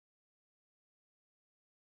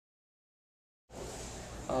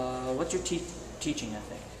What's your teaching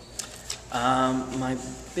ethic? My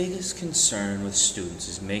biggest concern with students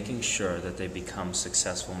is making sure that they become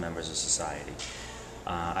successful members of society.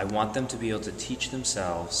 I want them to be able to teach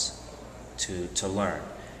themselves to learn.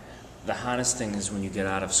 The hardest thing is when you get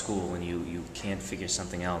out of school and you can't figure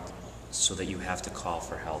something out, so that you have to call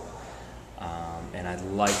for help. And I'd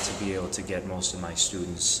like to be able to get most of my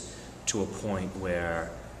students to a point where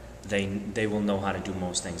they will know how to do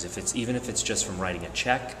most things. Even if it's just from writing a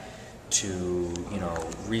check to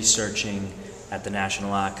researching at the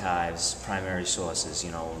National Archives primary sources,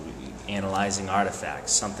 analyzing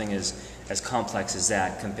artifacts, something as complex as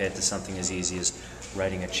that compared to something as easy as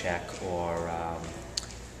writing a check or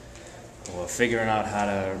figuring out how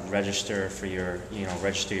to register for your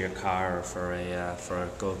car, or for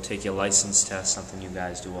go take your license test, something you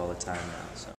guys do all the time now. So.